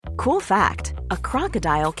Cool fact, a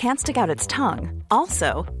crocodile can't stick out its tongue.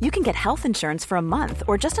 Also, you can get health insurance for a month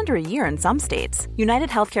or just under a year in some states. United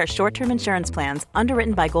Healthcare short-term insurance plans,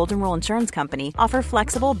 underwritten by Golden Rule Insurance Company, offer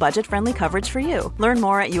flexible, budget-friendly coverage for you. Learn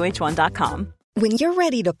more at uh1.com. When you're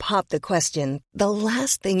ready to pop the question, the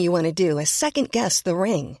last thing you want to do is second-guess the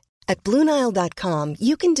ring. At BlueNile.com,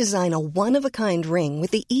 you can design a one-of-a-kind ring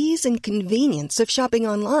with the ease and convenience of shopping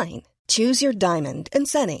online. Choose your diamond and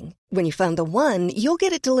setting. When you find the one, you'll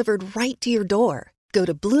get it delivered right to your door. Go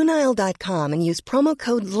to BlueNile.com and use promo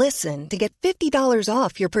code LISTEN to get $50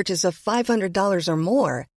 off your purchase of $500 or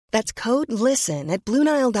more. That's code LISTEN at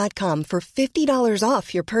BlueNile.com for $50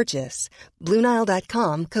 off your purchase.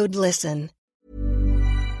 BlueNile.com, code LISTEN.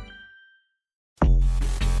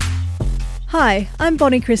 Hi, I'm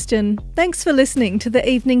Bonnie Christian. Thanks for listening to the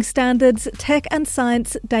Evening Standard's Tech and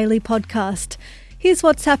Science Daily Podcast. Here's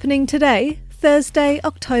what's happening today, Thursday,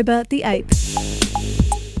 October the 8th.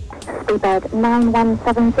 Speedbird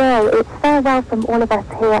 9170, it's farewell from all of us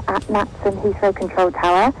here at Natson Heathrow Control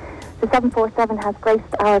Tower. The 747 has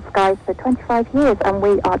graced our skies for 25 years and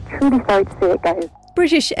we are truly sorry to see it go.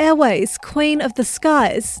 British Airways, Queen of the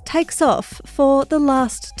Skies, takes off for the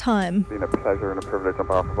last time. It's been a pleasure and a privilege on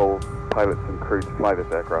behalf of all pilots and crew to fly this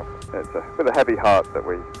aircraft. It's with a heavy heart that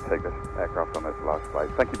we take this aircraft on its last flight.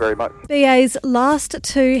 Thank you very much. BA's last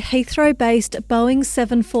two Heathrow-based Boeing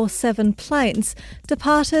 747 planes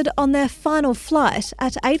departed on their final flight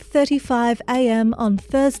at 8:35 a.m. on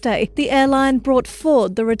Thursday. The airline brought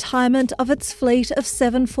forward the retirement of its fleet of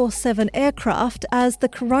 747 aircraft as the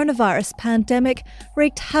coronavirus pandemic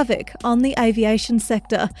wreaked havoc on the aviation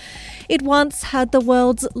sector. It once had the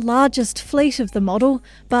world's largest fleet of the model,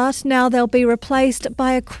 but now they'll be replaced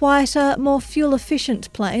by a quieter, more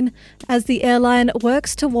fuel-efficient plane as the airline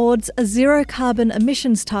works towards a zero-carbon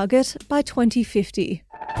emissions target by 2050.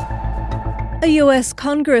 A US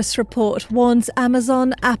Congress report warns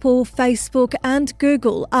Amazon, Apple, Facebook and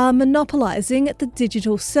Google are monopolising the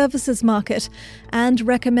digital services market and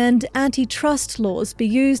recommend antitrust laws be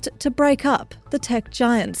used to break up the tech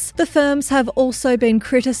giants. The firms have also been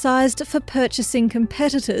criticised for purchasing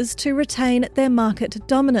competitors to retain their market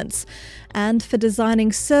dominance and for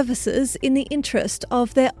designing services in the interest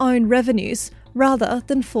of their own revenues rather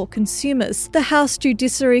than for consumers. The House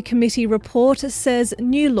Judiciary Committee report says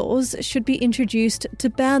new laws should be introduced to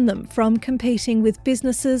ban them from competing with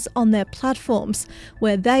businesses on their platforms,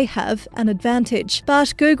 where they have an advantage.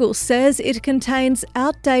 But Google says it contains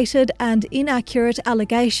outdated and inaccurate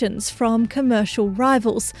allegations from commercial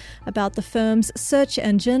rivals about the firm's search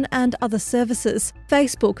engine and other services.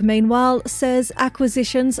 Facebook, meanwhile, says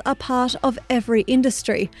acquisitions are part of every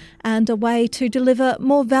industry and a way to deliver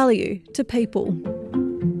more value to people.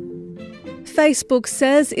 Facebook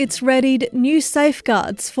says it's readied new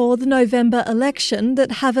safeguards for the November election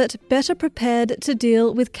that have it better prepared to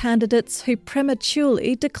deal with candidates who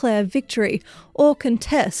prematurely declare victory or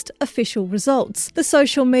contest official results. The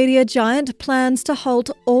social media giant plans to halt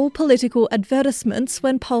all political advertisements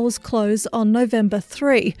when polls close on November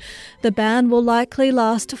 3. The ban will likely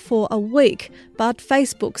last for a week, but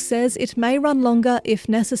Facebook says it may run longer if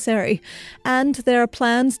necessary. And there are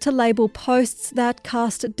plans to label posts that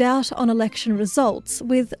cast doubt on election results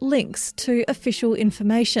with links to official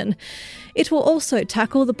information. It will also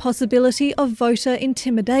tackle the possibility of voter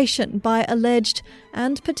intimidation by alleged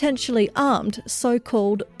and potentially armed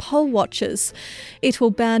so-called poll watchers. It will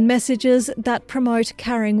ban messages that promote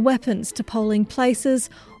carrying weapons to polling places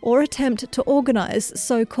or attempt to organise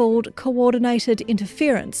so-called coordinated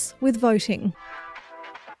interference with voting.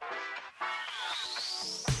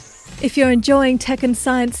 If you're enjoying Tech and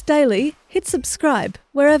Science Daily, hit subscribe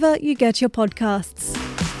wherever you get your podcasts.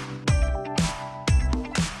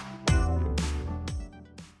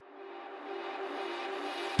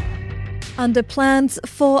 Under plans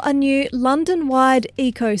for a new London-wide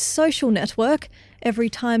eco-social network, every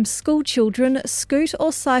time school children scoot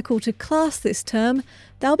or cycle to class this term,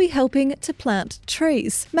 they'll be helping to plant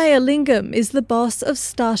trees. Maya Lingam is the boss of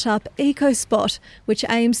startup EcoSpot, which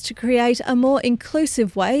aims to create a more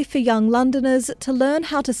inclusive way for young Londoners to learn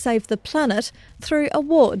how to save the planet through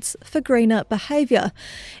awards for greener behaviour.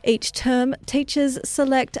 Each term, teachers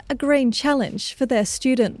select a green challenge for their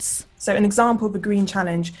students. So an example of a green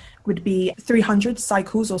challenge would be 300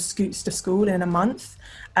 cycles or scoots to school in a month.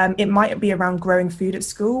 It might be around growing food at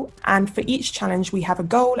school. And for each challenge, we have a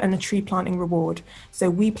goal and a tree planting reward. So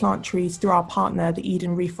we plant trees through our partner, the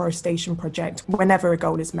Eden Reforestation Project, whenever a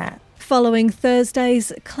goal is met. Following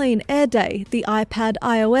Thursday's Clean Air Day, the iPad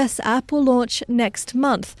iOS app will launch next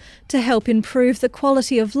month to help improve the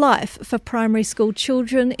quality of life for primary school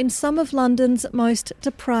children in some of London's most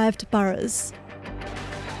deprived boroughs.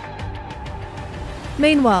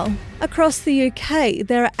 Meanwhile, across the UK,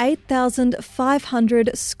 there are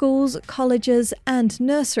 8,500 schools, colleges and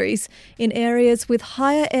nurseries in areas with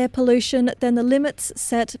higher air pollution than the limits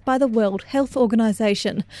set by the World Health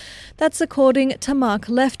Organisation. That's according to Mark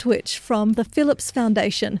Leftwich from the Phillips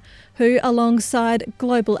Foundation, who, alongside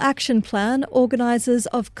Global Action Plan, organisers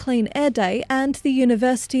of Clean Air Day and the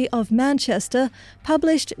University of Manchester,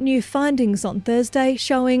 published new findings on Thursday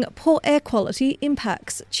showing poor air quality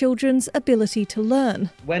impacts children's ability to learn.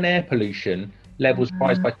 When air pollution levels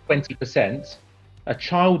rise by 20%, a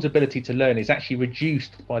child's ability to learn is actually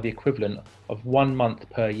reduced by the equivalent of 1 month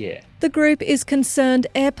per year. The group is concerned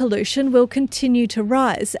air pollution will continue to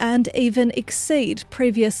rise and even exceed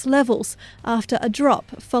previous levels after a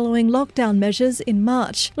drop following lockdown measures in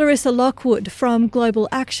March. Larissa Lockwood from Global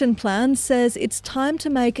Action Plan says it's time to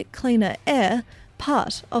make cleaner air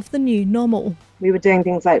part of the new normal. We were doing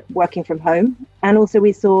things like working from home, and also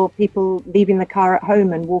we saw people leaving the car at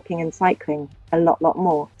home and walking and cycling a lot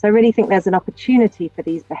more. So I really think there's an opportunity for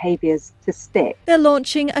these behaviours to stick. They're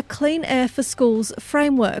launching a Clean Air for Schools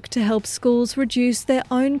framework to help schools reduce their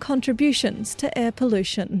own contributions to air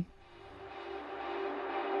pollution.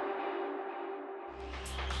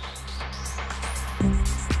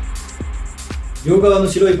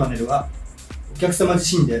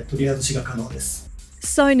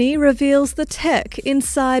 Sony reveals the tech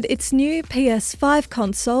inside its new PS5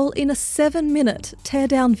 console in a 7-minute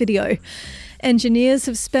teardown video. Engineers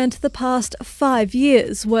have spent the past 5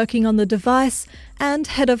 years working on the device, and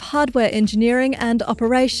Head of Hardware Engineering and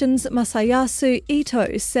Operations Masayasu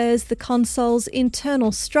Ito says the console's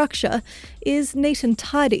internal structure is neat and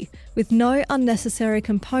tidy, with no unnecessary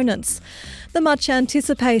components. The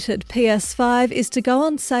much-anticipated PS5 is to go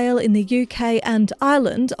on sale in the UK and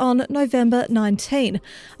Ireland on November 19,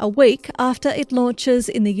 a week after it launches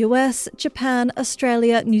in the US, Japan,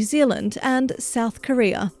 Australia, New Zealand and South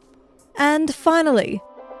Korea. And finally,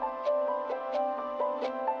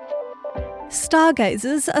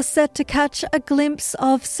 stargazers are set to catch a glimpse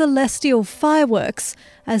of celestial fireworks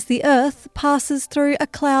as the Earth passes through a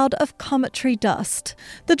cloud of cometary dust.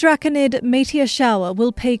 The Draconid meteor shower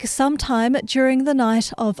will peak sometime during the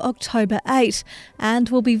night of October 8 and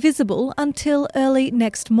will be visible until early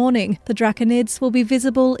next morning. The Draconids will be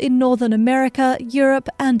visible in Northern America, Europe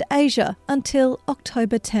and Asia until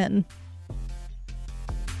October 10.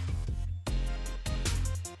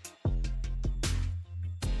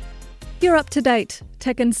 You're up to date.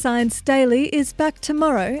 Tech and Science Daily is back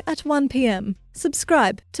tomorrow at 1 p.m.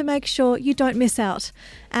 Subscribe to make sure you don't miss out.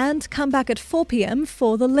 And come back at 4 p.m.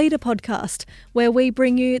 for the Leader podcast, where we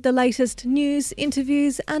bring you the latest news,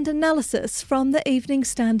 interviews and analysis from the Evening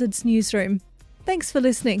Standard's newsroom. Thanks for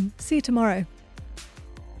listening. See you tomorrow.